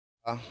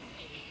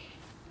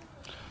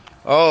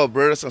Oh,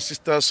 brothers and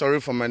sisters,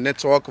 sorry for my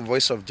network,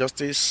 Voice of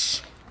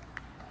Justice.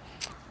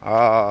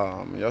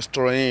 Just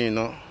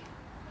throwing,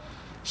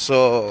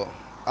 So,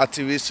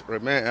 activists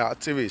remain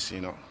activists,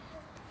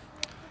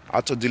 I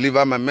have to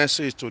deliver my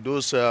message to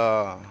those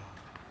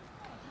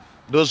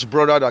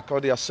brothers that call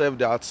themselves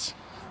that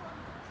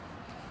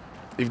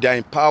if they're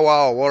in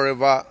power or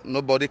whatever,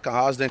 nobody can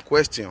ask them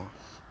question.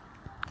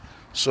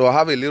 So I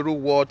have a little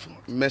word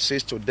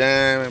message to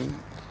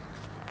them.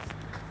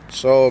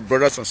 So,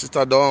 brothers and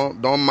sisters,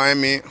 don't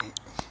mind me.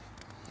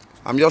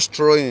 I'm just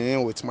throwing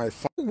in with my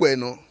phone.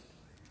 Bueno.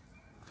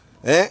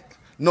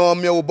 No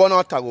me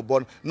ubono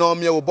tagobono no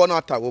me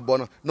ubono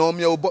tagobono no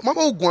me ubono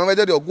mama ogun we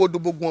dey ogo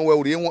dobo gun we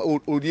ori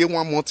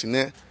 1 month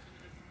ne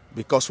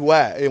because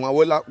why e wan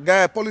we la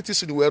guy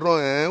politics we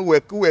run we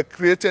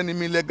create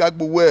enemy legal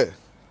gbo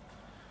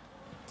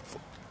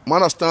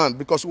understand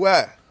because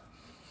why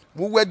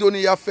we do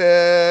ni ya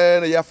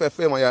fe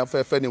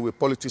ni we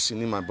politics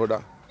ni my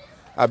brother.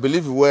 I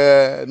believe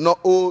we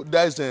no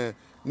there is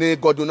ni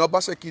Godwin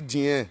Obaseki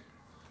din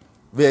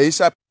there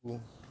is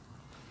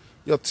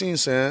your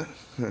things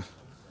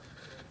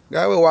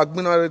guy we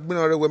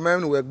were we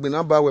man we been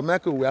about we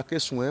make we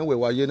case when we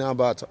were yelling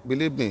about.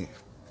 Believe me,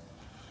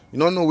 you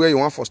don't know where you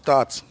want for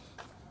start.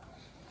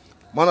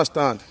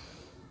 Understand?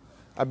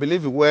 I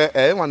believe where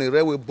everyone is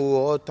we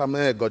all time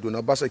Godwin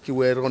Obaseki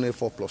we running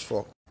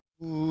 4+4.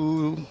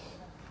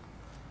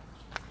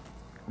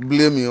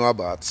 Blame you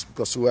about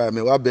because we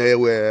be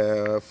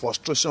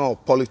frustration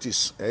of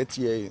politics.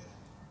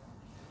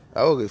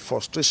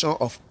 Frustration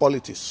of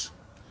politics.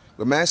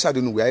 We man said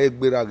we are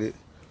gbera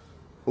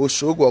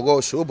Osho gogo,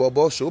 Osho baba,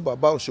 Osho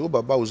baba,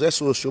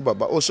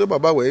 Osho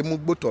baba, we mu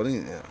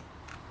gbotorin.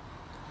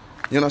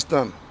 You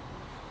understand?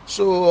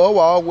 So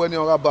all when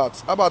you're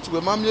about we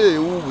mamie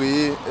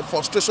we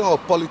frustration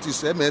of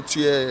politics, a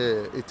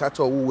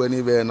title who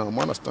anywhere now.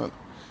 Understand?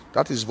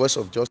 That is voice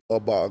of just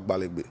Oba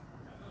Ogbalegbe.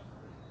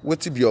 What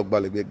be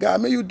Ogbalegbe? Guy,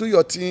 may you do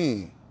your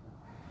thing.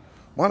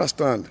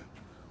 Understand?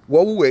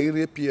 What we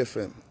were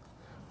PFM.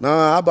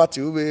 Now, about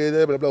you,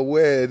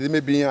 where they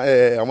may be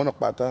I want to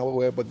pattern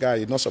where but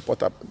guy not support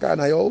that guy.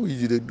 Now, all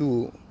easy to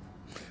do.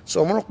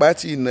 So, I'm not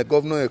party in the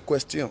governor a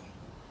question.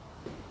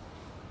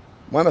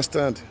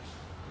 Understand?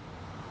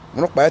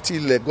 I'm not party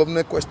in the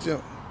governor question.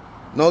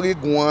 No, you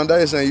go on. That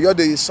is, you're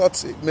the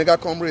sort mega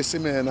comrade,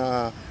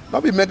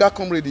 not be mega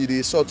comrade,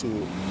 the sort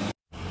to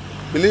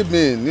believe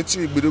me. Need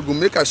to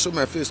make I show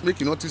my face, make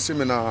you not see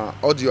me now.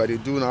 Audio I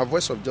do now.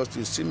 Voice of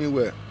Justice, see me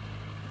where.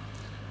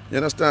 You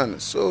understand?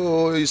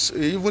 So it's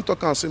even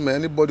talk and say, man,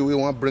 anybody we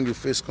want bring your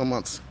face, come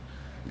out.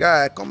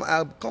 Guy, come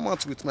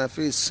out with my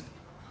face.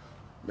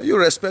 May you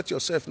respect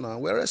yourself now.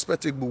 We're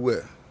respectable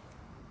where.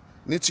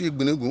 Need to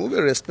be we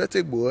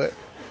respectable.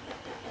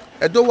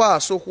 Edo wa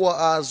so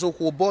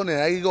born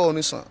I go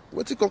on son.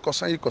 What you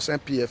concern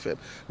PFF.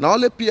 Now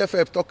only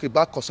PFF talk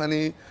about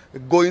concerning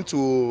going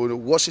to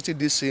Washington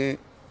DC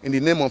in the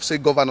name of say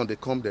governor they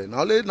come there.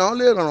 Now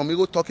only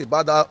go talk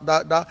about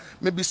that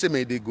maybe say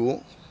may they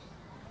go.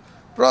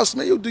 Bros,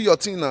 may you do your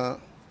thing now.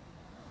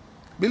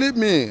 Believe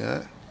me,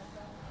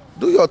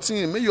 do your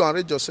thing. May you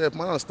arrange yourself,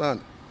 man,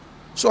 understand?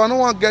 So I don't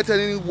want to get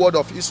any word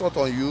of insult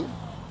on you.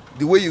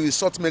 The way you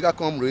insult mega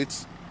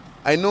comrades.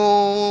 I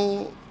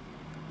know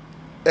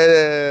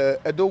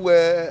Edo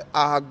where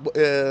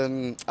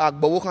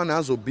Agbawokan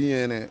has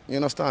obeying, you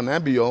understand? I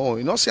be your own.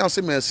 You know, see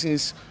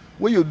since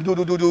when you do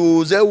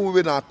they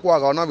will na kwa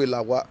or na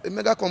vilawa.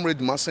 Mega comrade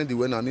must send the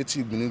way na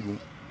native binigu.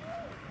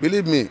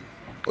 Believe me,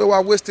 we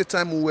were wasting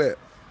time where.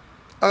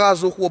 You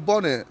don't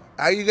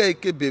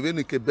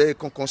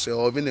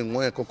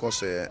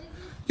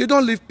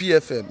leave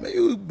PFM.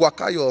 You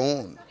work out your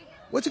own.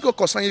 What you go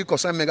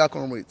concern mega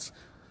comrades.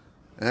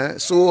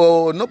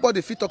 So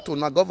nobody fit talk to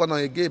na governor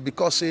again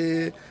because na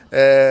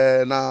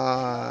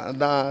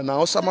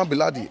Osama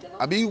Biladi.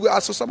 I mean,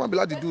 as Osama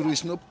Biladi do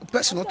reach, no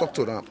person don't talk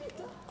to them.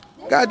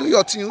 Guy, do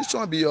your thing. Which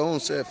one be your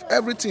own self?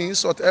 Everything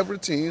insult.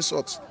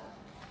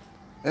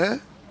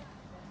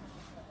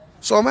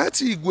 So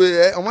Almighty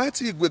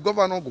Igwe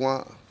governor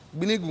Gwan,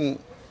 Binigu,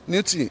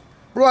 Newty.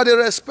 Bro, they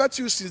respect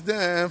you since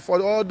then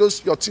for all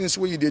those your things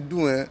where you they do.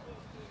 You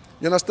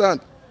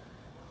understand?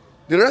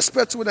 The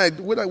respect when I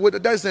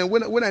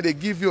they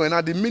give you and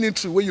at the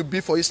military where you be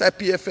for inside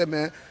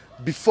PFM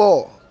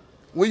before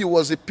when you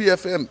was a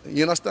PFM,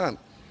 you understand?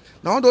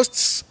 Now all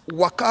those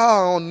waka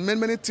on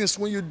many things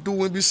when you do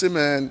when you say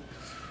man,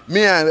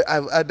 me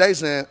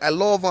I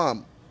love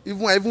them.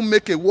 I even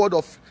make a word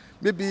of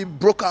maybe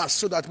broadcast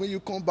so that when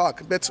you come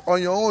back, but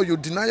on your own you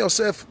deny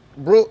yourself,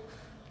 bro.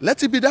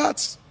 Let it be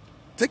that.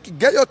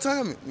 Get your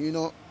time,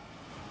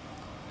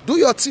 Do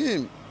your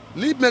team.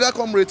 Leave mega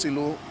comrade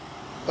alone.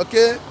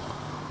 Okay?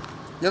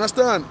 You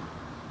understand?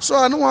 So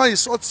I know why he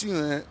insult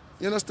you,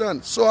 You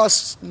understand? So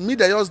as me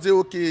that just say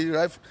okay,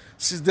 right?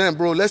 Since then,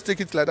 bro, let's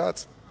take it like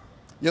that.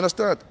 You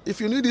understand?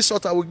 If you need this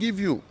sort, I will give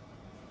you.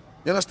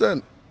 You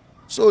understand?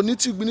 So need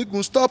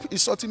to stop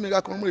insulting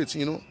mega comrades,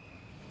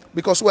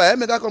 because why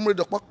mega comrade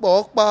the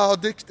pa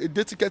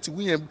de ticket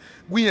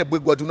we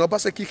big do no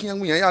pass kikin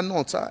we ya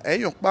not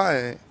eyan pa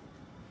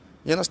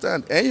you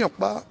understand eyan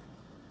pa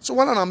so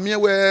one na me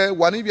we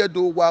one if you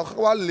do wa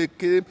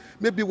leke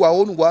maybe wa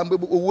own wa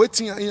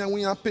waiting yan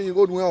we pay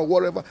road or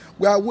whatever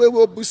we are we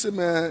will be some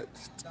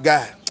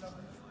guy.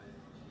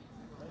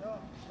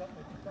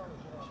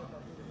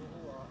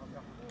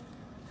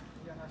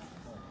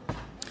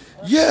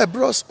 Yeah,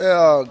 bros.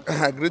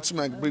 Great to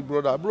my big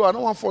brother, bro. I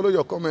don't want to follow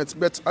your comments,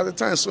 but at the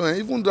time, so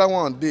even that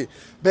one day,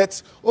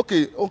 but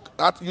okay,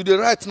 you the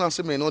right now,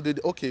 say man, no,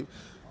 okay,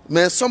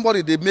 man.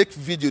 Somebody they make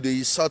video, they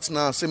insult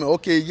now, say man,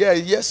 okay, yeah,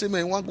 yes, say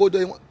man, want go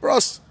there,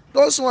 bros.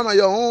 Those one are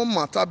your own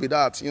matter, be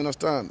that, you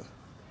understand?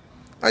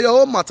 Are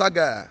your own matter,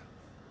 guy.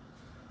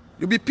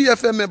 You be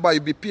PFM member,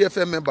 you be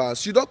PFM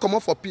members. You don't come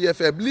up for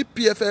PFM, leave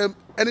PFM,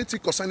 anything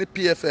concerning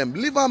PFM,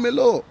 leave them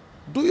alone.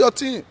 Do your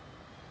thing.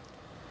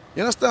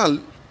 You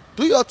understand?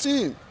 Do your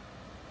thing.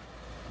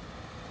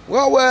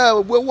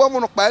 Well, we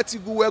want to party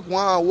go work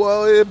one.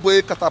 Well,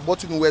 boy,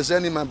 catabot in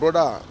Wezeni, my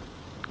brother.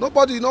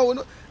 Nobody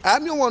know.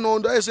 I'm your one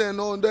on there.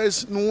 There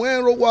is no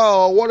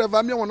or whatever.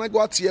 I'm your one. I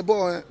go out here,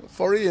 boy,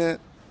 for real.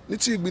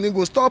 Need to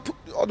be stop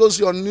all those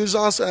your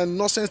nuisance and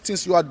nonsense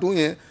things you are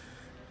doing.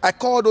 I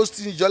call those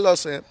things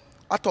jealous.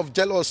 Out of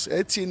jealous.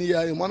 18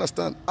 years, you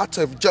understand? Out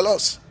of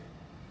jealous.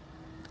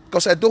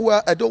 Because I don't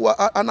want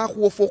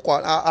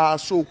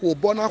so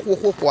born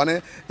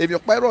if you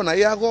pyro na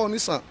yago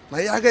nisan na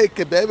yaga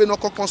ikebe no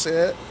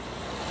konse.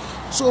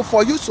 So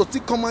for you to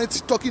take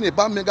comment talking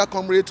about mega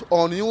comrade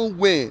on your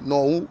way,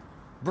 no,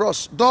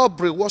 bros, don't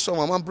brainwash your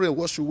mama,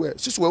 brainwash you wear.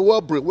 Since we were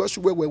brainwash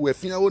you wear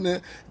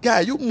finger guy,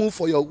 you move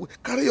for your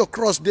carry your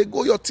cross, they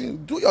go your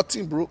team, do your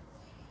team, bro.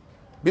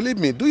 Believe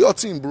me, do your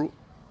team, bro.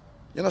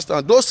 You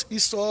understand? Those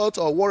insults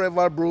or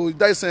whatever, bro,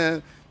 that's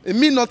it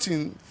mean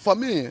nothing for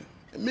me.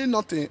 It mean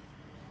nothing.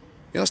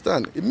 You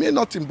understand? It mean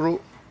nothing, bro.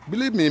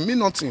 Believe me, it mean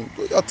nothing.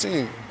 Do your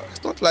thing.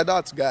 It's not like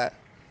that, guy.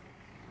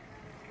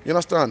 You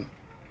understand?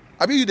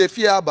 I mean, you dey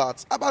fear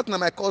Abat. Abat na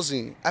my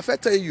cousin. I fit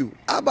tell you.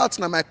 Abat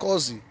na my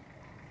cousin.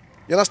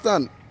 You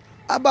understand?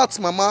 Abat's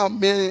mama,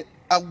 me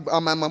and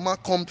my mama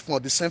come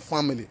from the same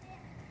family.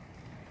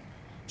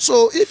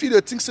 So if you dey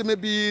think say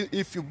maybe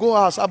if you go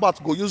as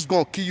Abat go use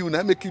gun kill you,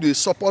 now make you dey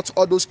support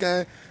all those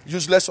kind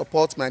useless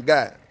support, my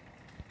guy.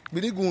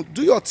 Really good.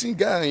 Do your thing,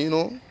 guy, you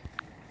know.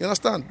 You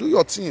understand? Do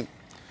your thing.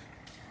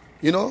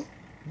 You know?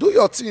 Do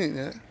your thing,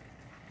 yeah?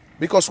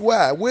 Because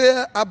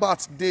where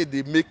Abat they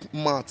make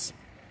maths,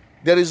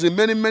 there is a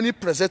many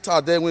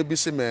presenters there when be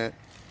say, man,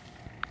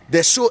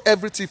 they show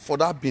everything for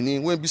that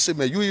Benin. When be say,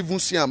 man, you even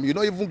see them, you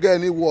don't even get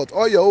any word.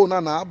 All your own,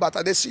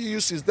 Abat, they see you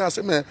since then,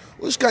 say, man,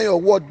 which kind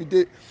of word be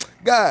they?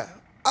 Guy,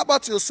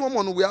 Abat is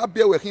someone we are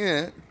here with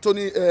here,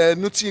 Tony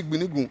Nuti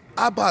Gbinigun.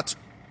 Abat,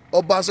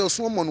 Obazee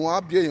someone we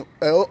are here,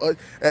 we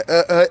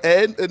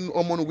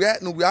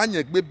are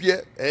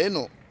here,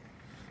 no.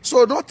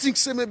 So don't think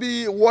say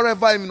maybe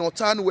whatever in no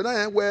town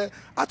where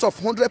out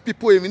of 100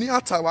 people even here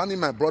Taiwan,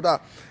 my brother,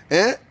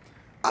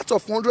 out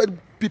of 100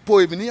 people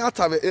even here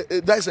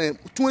that is a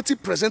 20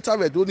 presenter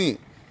we doing.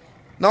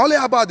 Now only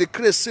about the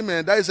crazy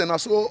man that is an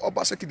so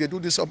Obazee they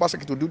do this,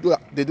 Obazee to do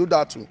that, they do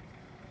that too.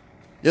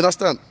 You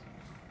understand?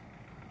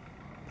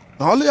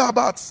 Now only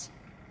about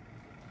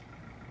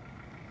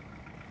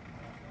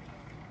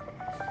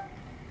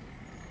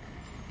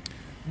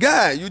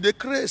guy, you the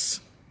craze.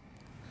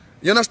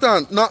 You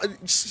understand? Now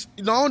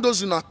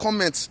those in our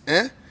comments,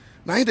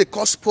 now they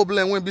cause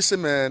problem when we say,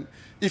 man,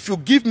 if you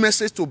give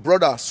message to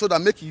brother so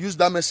that make you use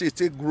that message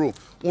to grow,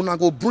 una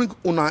go bring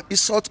una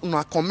insult,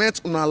 una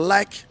comment, una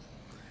like.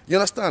 You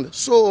understand?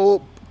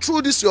 So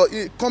through this your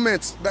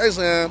comments, that is,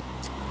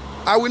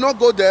 I will not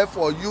go there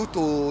for you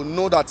to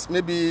know that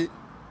maybe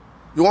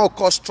you want to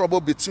cause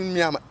trouble between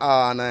me and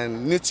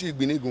Niti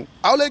Gbinigun.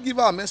 I only give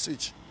her a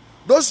message.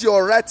 Those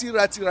your writing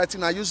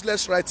are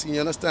useless writing. You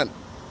understand?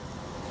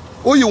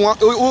 Who you want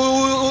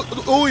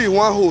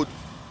hold?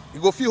 You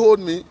go feel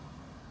hold me.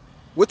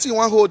 What you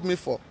want hold me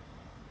for?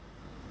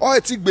 Or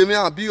it take me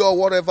and be or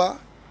whatever.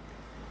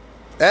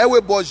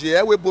 Ewe boji,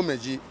 ewe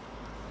bomeji.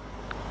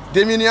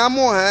 Demini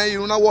amo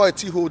you know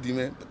what it hold you,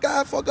 man.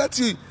 God forget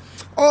you.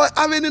 Or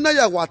I mean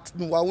na what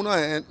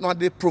no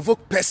they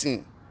provoke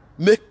person,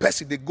 make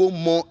person they go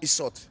more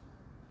insult.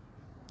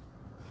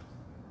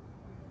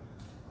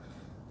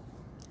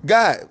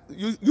 Guy,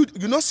 you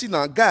not see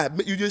now, guy.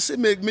 You just say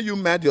make you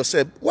mad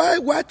yourself. Why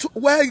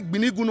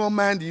Gbinigun not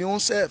mind your own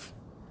self?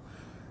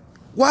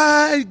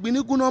 Why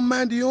Gbinigun not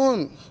mind your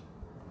own?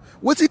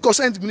 What he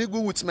concerned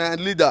Gbinigun with my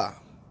leader?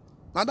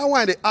 Now that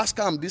why they ask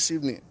him this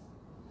evening.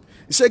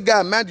 He said,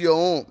 guy, mind your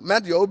own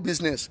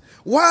business.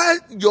 Why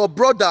your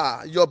brother,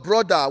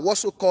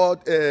 what's so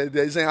called?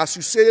 As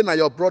you say now,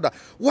 your brother.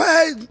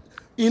 Why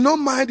you not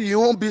mind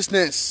your own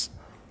business?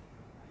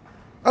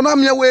 And I'm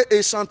here with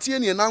a chantier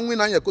and I'm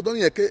winning your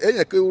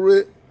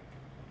codon.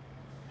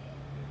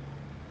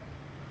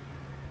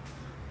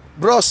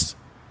 Bros,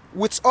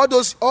 with all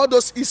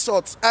those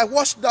insults, I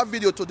watched that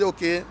video today,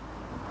 okay?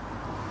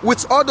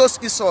 With all those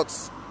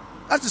insults,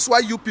 That is why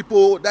you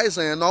people, that is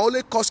not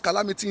only cause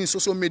calamity in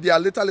social media,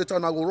 later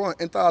on I will run,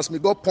 enter us, may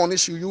God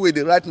punish you with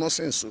the right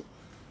nonsense. So.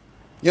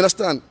 You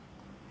understand?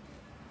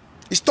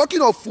 It's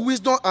talking of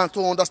wisdom and to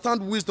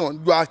understand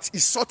wisdom. You are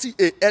insulting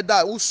a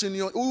elder who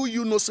senior, who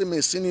you know say may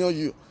senior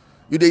you.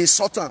 You the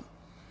insult him.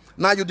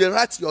 Now you the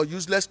write your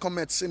useless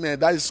comments, say man,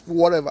 that is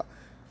whatever.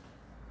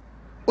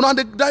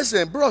 That is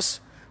bros.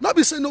 Not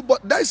be saying no,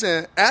 but that is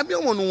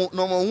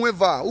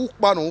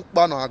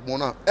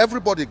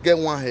everybody get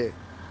one here.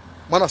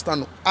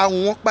 Understand? I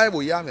won't buy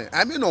with you.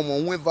 I mean no more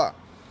whoever.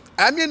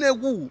 I mean a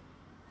woo.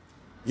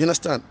 You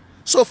understand?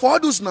 So for all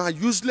those now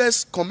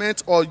useless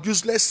comment or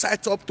useless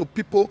cite up to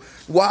people,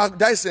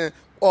 that is or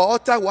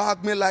alter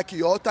what me like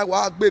you, alter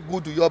what be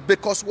good to you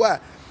because why?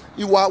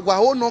 You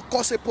are not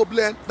cause a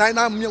problem.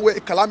 Now me a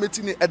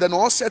calamity and then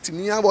all set in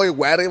here or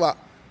wherever.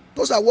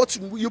 Those are what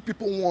you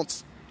people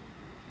want.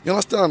 You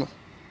understand?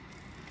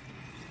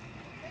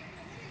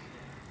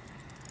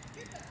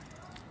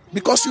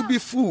 Because you be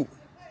fool.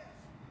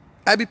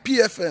 I be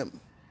PFM.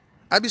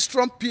 I be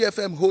strong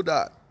PFM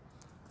holder.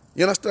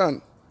 You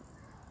understand?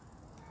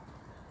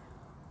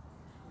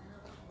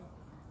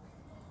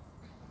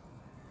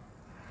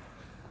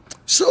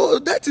 So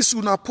that is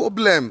una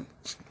problem.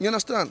 You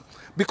understand?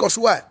 Because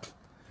why?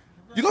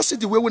 You don't see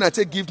the way when I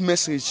take give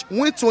message.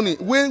 When Tony,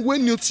 when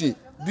Newty,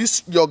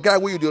 this your guy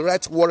where you the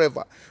right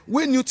whatever.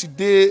 When Newty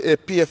they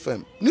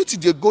PFM,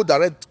 Newty they go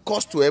direct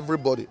cost to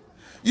everybody.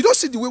 You don't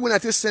see the way when I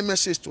take send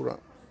message to her.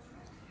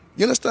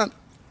 You understand?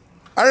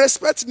 I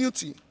respect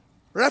Newty.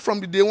 Right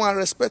from the day one, I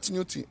respect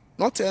Newty.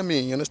 Not tell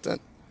me, you understand?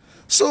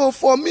 So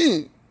for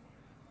me,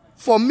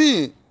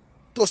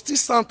 to still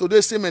stand today,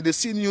 say man, they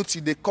see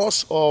Newty, they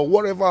cause or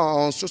whatever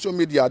on social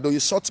media, though you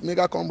short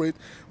mega comrade,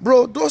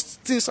 bro, those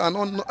things are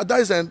not, that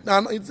is,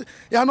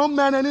 you are not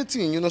man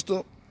anything, you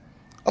understand?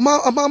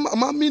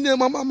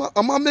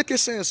 I'm making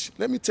sense.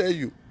 Let me tell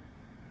you.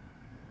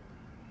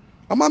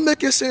 I'm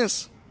making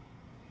sense.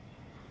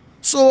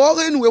 So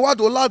anyway, what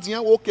do lads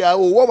okay, I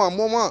will one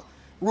moment.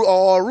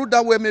 Or root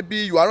that way, maybe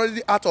you are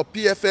already out of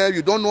PFL,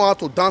 you don't know how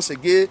to dance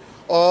again,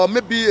 or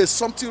maybe it's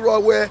something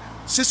wrong where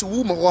since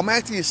woman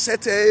Almighty is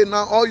set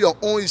now all your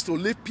own is to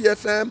leave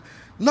PFM.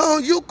 Now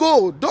you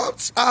go.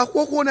 Don't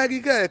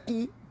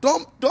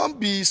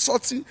be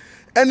insulting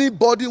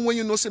anybody when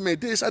you know say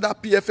they inside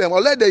that PFM, or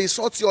let they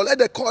insult you, or let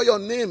they call your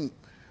name.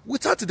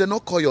 Without they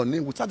not call your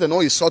name, without they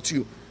not insult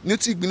you. We are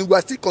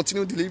still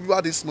continue to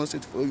deliver this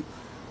message for you.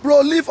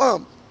 Bro, leave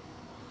them.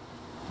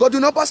 God do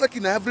not pass like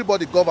in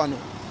everybody governor.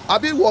 I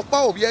be walk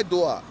pa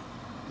Uyiedo.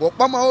 Walk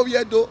pa ma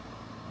Uyiedo.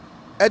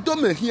 Edo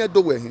me here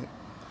do we here.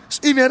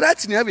 Even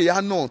right in every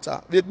year not.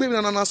 We be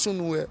na na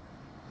sunu.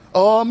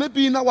 Or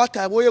maybe na what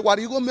I boy what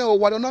you go me or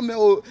what na me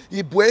o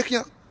I boy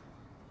here.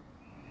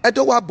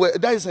 Edo wa boy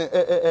that is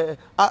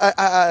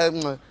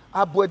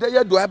a boy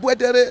there do I boy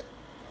there.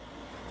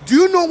 Do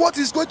you know what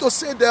he's going to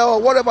say there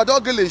or whatever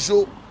dog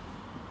show?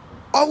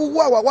 Oh,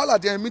 while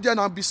the media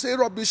and be say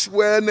rubbish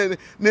when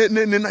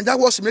Nanya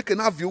was making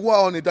a viewer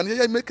on it, and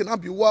here making a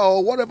viewer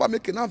or whatever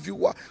making a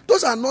viewer.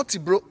 Those are naughty,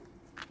 bro.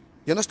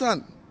 You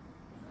understand?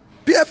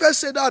 PFS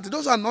said that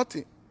those are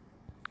naughty.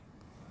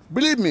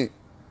 Believe me,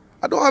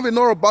 I don't have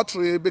enough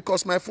battery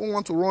because my phone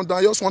want to run down.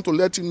 I just want to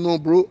let you know,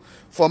 bro.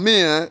 For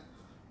me,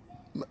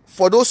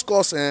 for those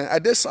calls, I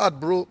did sad,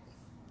 bro.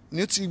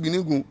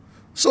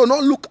 So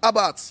don't look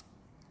about.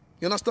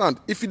 You understand?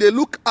 If they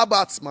look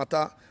about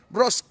matter.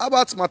 Bros,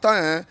 Abbat's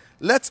matter,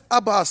 let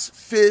Abbas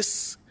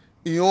face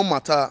your own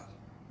matter.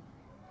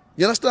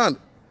 You understand?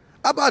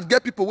 Abbat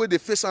get people where they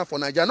face her for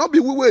Nigeria. Not be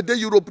where they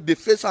Europe, they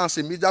face her as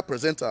a media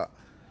presenter.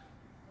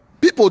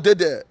 People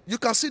there. You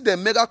can see the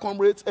mega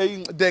comrades,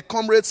 the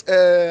comrades,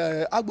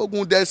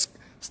 Agbogun, there's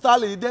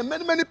Starley, there are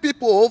many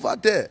people over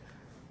there.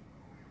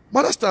 You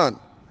understand?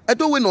 I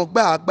don't want no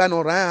bag,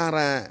 no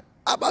ran.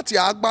 Abbat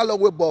ya Agbalo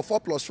we ball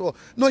 4+4.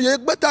 No, you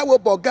better we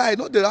ball guy,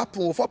 not the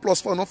happen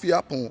 4+4, not fi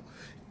happen.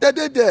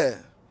 They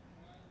there.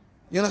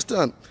 You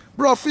understand?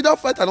 Bro, freedom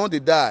fighter don't they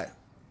die.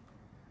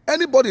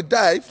 Anybody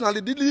die, if not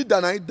the leader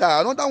and I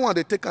die, another one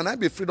they take and I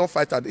be freedom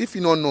fighter. If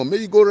you don't know,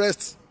 maybe you go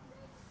rest.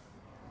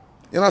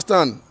 You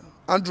understand?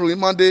 Andrew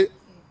Imande,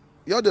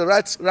 you're the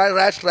right.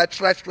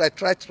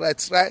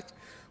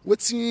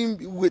 With him,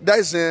 that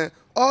is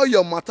all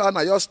your matter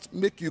now just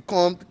make you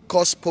come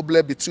cause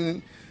problem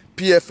between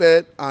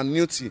PFL and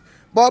Newty.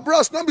 But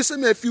bros, don't be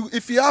saying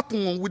if you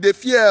happen with the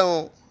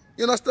fear,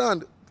 you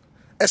understand?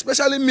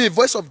 Especially me,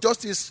 voice of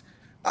justice,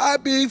 I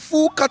be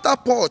full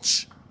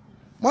catapult.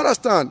 You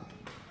understand?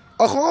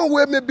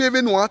 Way maybe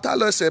even want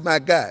to say my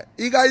guy.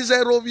 You guys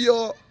are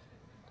over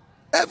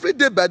every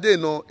day by day,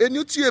 no. And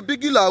you see a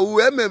big deal who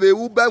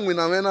bang when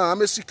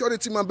I'm a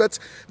security man, but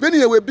when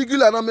you a big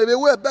deal and I'm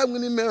a bang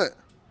when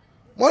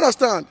you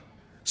understand?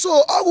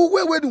 So I will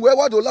wait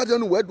what the lad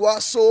and where do I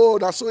so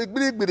that's so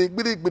big,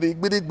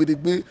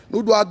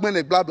 no do I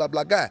blah blah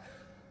blah guy.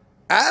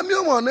 I'm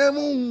your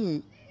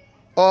man.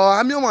 Or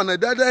I'm your man,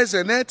 that is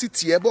an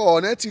entity or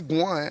an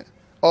entity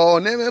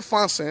or name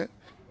fancy.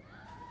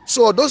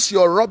 So those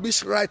your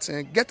rubbish rights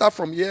and get out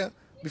from here.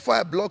 before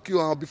I block you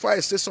and before I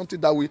say something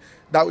that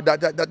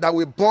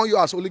will burn you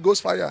as Holy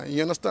Ghost fire.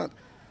 You understand?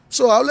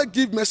 So I will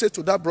give message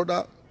to that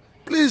brother.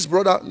 Please,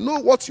 brother, know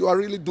what you are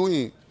really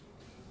doing.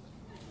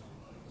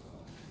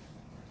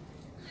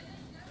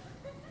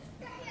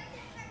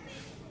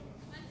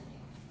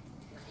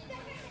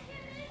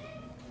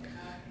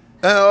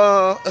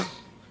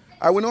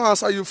 I will not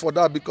answer you for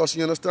that because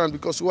you understand.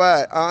 Because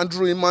why,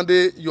 Andrew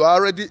Imande, you are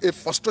already a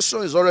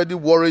frustration is already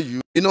worrying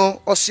you. You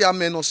know, Osia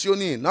men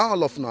Osioni now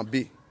all of na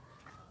be.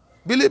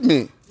 Believe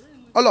me,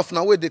 all of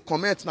now where they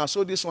comment now,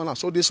 so this one, and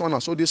so this one,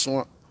 and so this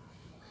one.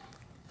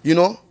 You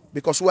know,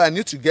 because why I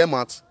need to get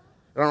mad,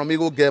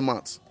 Ranamigo get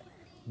mad.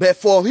 But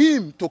for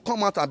him to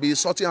come out and be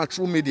insulting and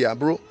through media,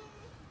 bro,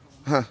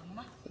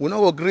 we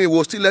not agree.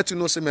 We'll still let you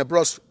know, say my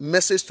bros,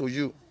 message to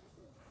you.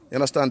 You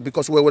understand?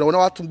 Because we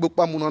not to book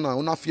Pamuna,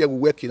 we not fear we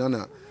working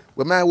on.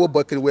 We might work,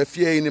 but we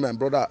fear in my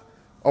brother.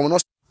 I will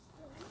not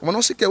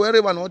seek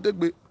wherever no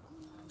dig.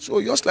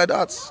 So just like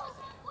that,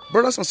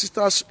 brothers and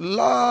sisters,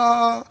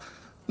 now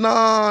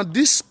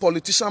this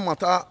politician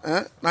matter,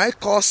 now it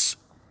cause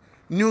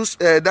news.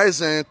 There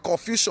is a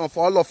confusion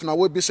for all of now.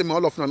 We be saying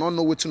all of now don't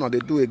know what they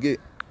do again.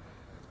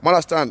 You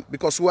understand?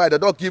 Because why they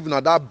don't give now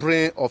that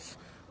brain of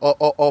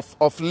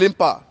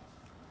limper,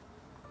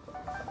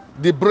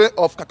 the brain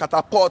of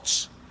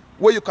catapult.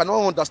 Where you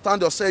cannot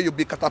understand yourself, you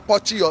be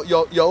catapulting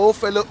your own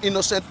fellow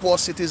innocent poor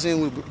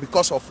citizen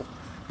because of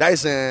that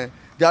is they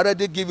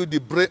already give you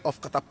the brain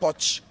of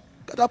catapult.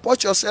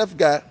 Catapult yourself,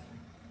 guy.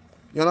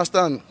 You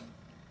understand?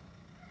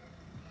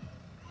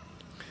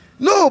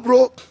 No,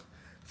 bro.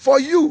 For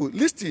you,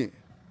 listen.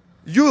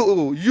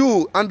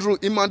 You, Andrew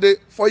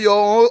Imande, for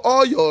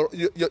all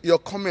your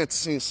comments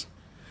since.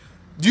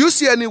 Do you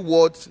see any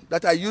word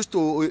that I used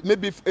to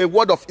maybe a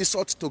word of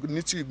insult to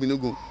Nitu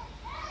Igbinugu?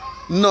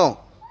 No.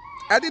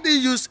 I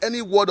didn't use any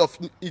word of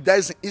that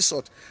is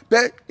insult,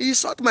 but he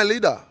insult my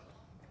leader.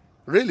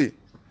 Really?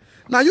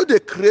 Now you they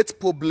create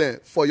problem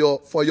for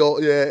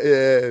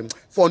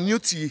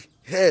Newty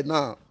here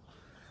now,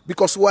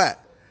 because why?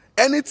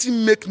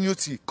 Anything make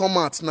Newty come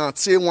out now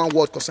say one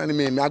word concerning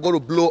me, I go to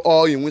blow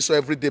all in whistle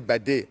every day by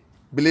day.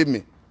 Believe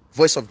me,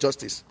 voice of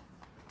justice.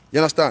 You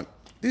understand?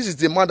 This is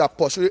the man that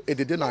pursue a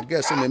day and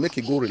guess and make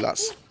it go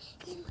relax.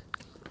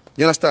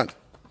 You understand?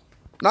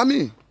 Now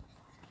me.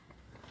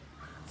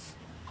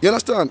 You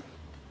understand?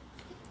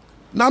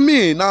 Now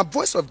me, now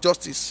voice of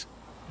justice.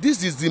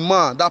 This is the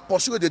man that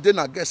pursue the day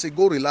and guess say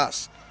go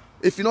relax.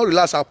 If you not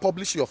relax, I'll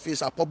publish your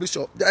face. I'll publish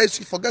your. If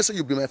you forget, say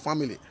you be my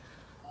family.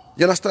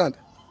 You understand?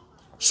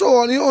 So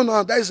on your own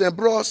now, that is a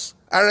bros.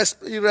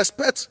 He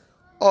respect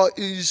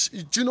his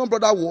junior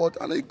brother word,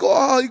 and he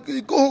go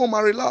home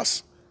and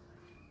relax.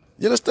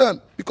 You understand?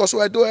 Because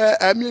I do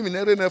I mean in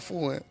every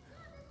phone.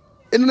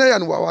 In the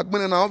end,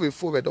 we're now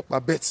before we my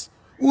bets.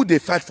 Who they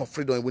fight for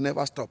freedom, it will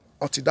never stop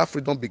until that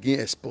freedom begin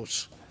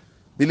exposed.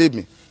 Believe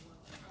me,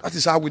 that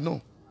is how we know.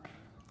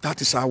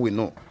 That is how we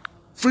know.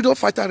 Freedom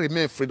fighter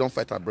remain freedom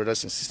fighter,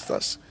 brothers and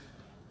sisters.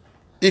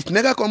 If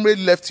Nega Comrade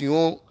left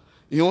your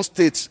own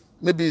state,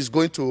 maybe he's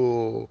going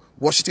to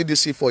Washington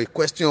DC for a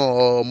question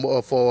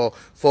or for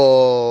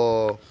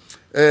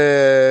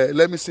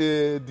let me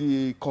say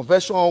the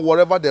convention or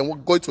whatever they're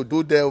going to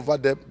do there over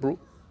there, bro.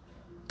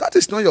 That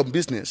is not your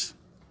business.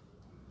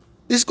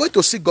 He's going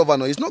to see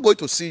governor. He's not going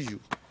to see you.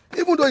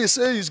 Even though he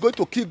say he's going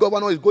to kill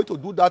governor, he's going to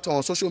do that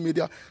on social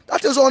media.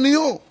 That is on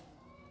you.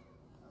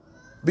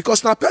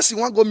 Because now person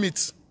want go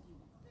meet.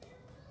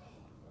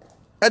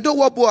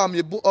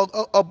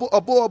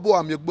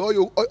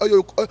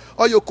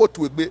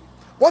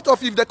 What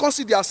of if they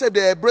consider themselves,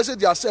 they embrace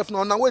themselves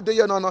now where they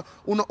now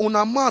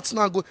una mat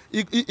now go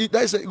he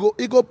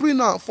go bring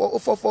now for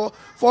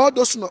all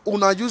those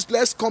una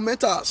useless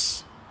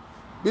commenters.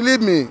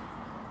 Believe me.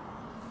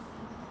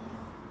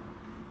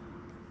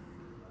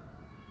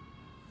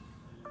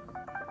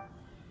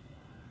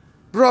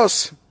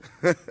 Bros,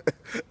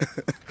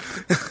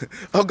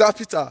 Oga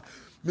Peter,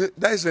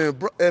 that is a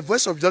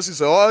voice of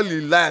justice. All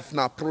in life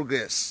now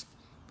progress.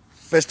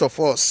 First of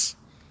all,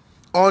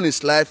 all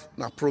his life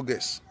now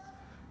progress.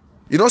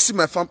 You don't see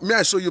my family. May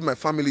I show you my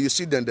family? You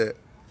see them there.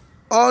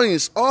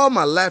 All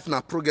my life now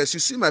progress. You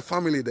see my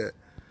family there.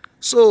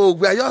 So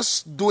we are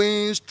just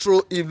doing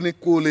through evening,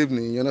 cool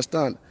evening. You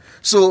understand?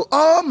 So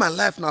all my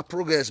life now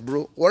progress,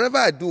 bro. Whatever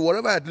I do,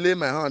 whatever I lay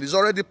my hand, is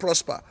already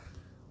prosper.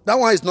 That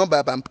one is not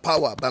by my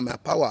power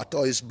at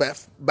all. It's by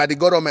the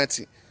God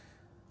Almighty.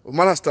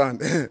 You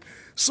understand?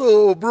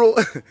 So, bro,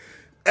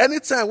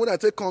 anytime when I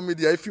take on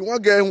media, if you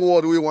want to get in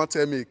word, you want to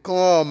tell me, come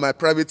on my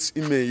private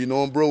email, you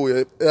know,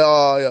 bro.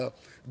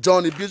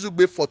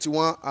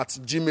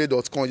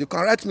 johnibizugbe41@gmail.com. You can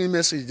write me a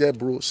message there,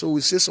 bro. So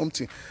we say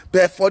something.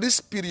 But for this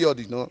period,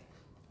 you know,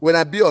 when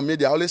I be on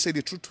media, I always say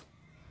the truth.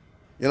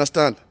 You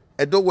understand?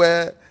 I don't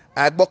wear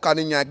I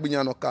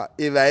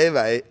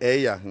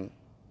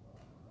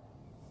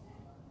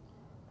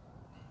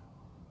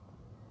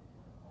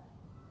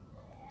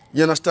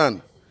You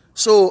understand?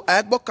 So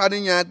I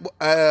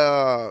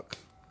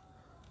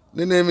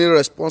name me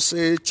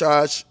responsive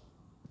charge,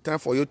 time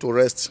for you to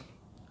rest.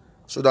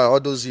 so that all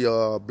those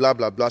blah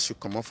blah blah should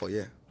come out for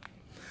here.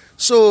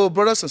 So,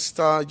 brothers and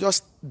sisters,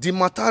 just the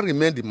matter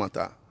remain the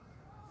matter.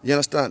 You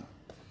understand?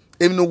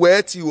 Even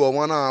where you or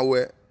 1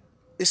 hour,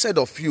 instead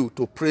of you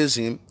to praise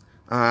him,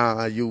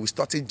 you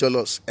started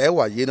jealous.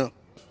 You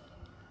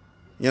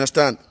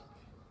understand?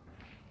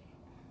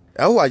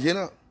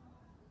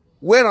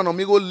 Where an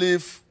amigo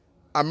leave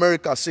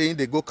America saying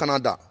they go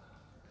Canada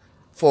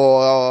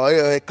for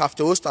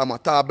Kafteosta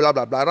Mata, blah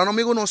blah blah. An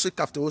amigo no say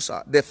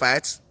Kafteosta. They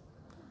fight,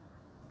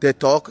 they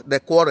talk, they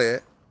quarrel.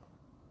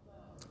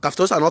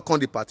 Kafteosta not come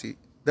the party.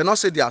 They not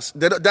say their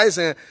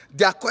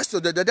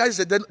question. They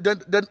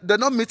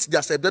not meet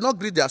themselves. They not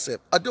greet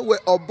themselves. I don't wear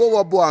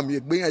obo am you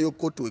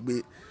go to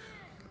be.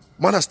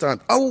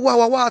 Understand?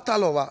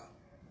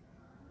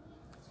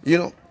 You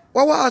know,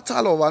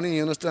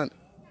 you understand?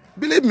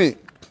 Believe me.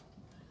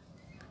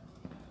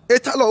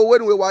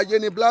 When we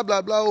were blah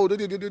blah blah,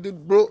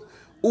 bro.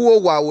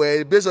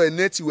 Based on a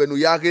native when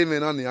we are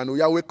giving and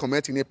we are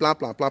commenting a plan.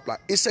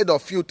 Instead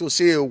of you to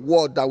say a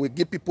word that will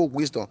give people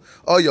wisdom,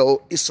 all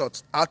your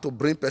insults how to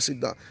bring person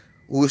down,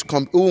 who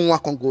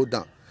want to go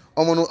down.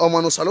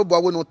 Omano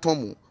salobo we no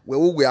tomu,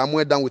 we are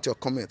more down with your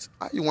comments.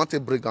 You want to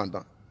bring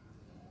down.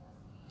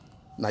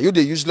 Now you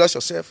the useless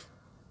yourself.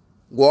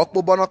 Go up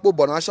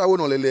bonasha we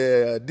no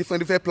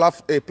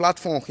different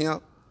platform here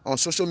on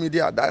social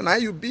media. That now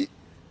you be.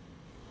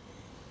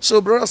 So,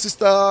 brother,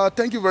 sister,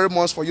 thank you very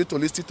much for you to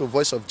listen to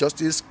Voice of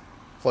Justice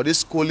for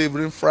this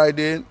co-living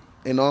Friday,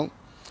 you know.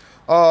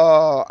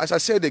 As I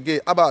said again,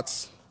 about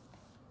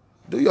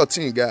do your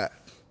thing, guy.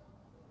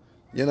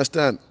 You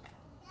understand?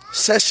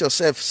 Search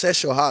yourself,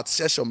 search your heart,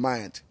 search your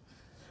mind.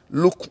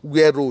 Look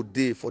where road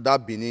day for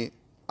that Benin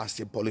as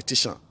a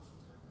politician.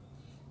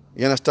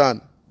 You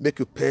understand? Make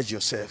you purge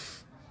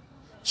yourself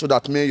so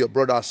that may your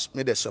brothers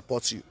may they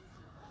support you.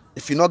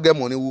 If you not get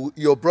money,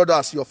 your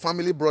brothers, your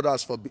family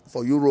brothers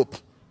for Europe.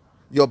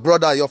 Your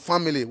brother, your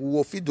family, we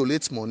will feed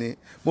donate money,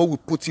 but we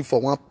put it for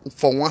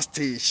one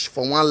stage,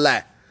 for one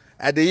lie.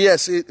 At the year,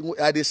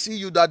 I see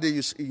you that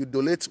day you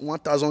donate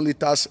 1,000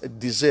 liters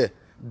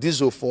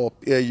diesel for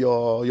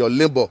your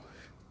labor.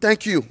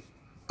 Thank you.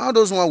 All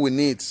those one we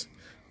need.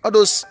 All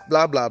those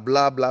blah blah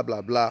blah blah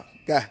blah blah.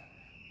 Guy,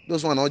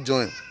 those one not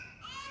join.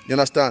 You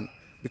understand?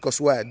 Because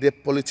why? The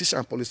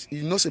politician,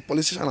 you know, say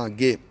politician are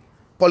game.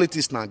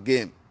 Politics not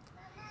game.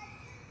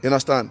 You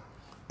understand?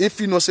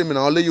 If you know say me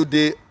now only you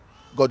day.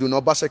 God will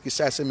not back his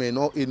side, say me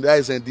no in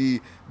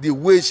the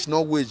wage,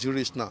 no wage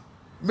rich now.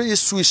 May you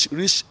switch,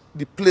 reach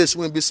the place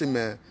when be say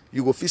man,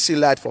 you go see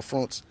light for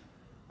front.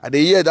 At the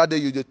year that day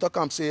you just talk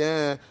and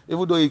say,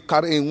 even though you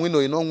carry in window,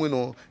 you don't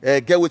win,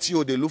 get what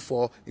you they look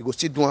for, you go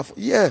still do one.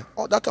 Yeah,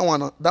 that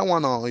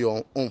one on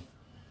your own.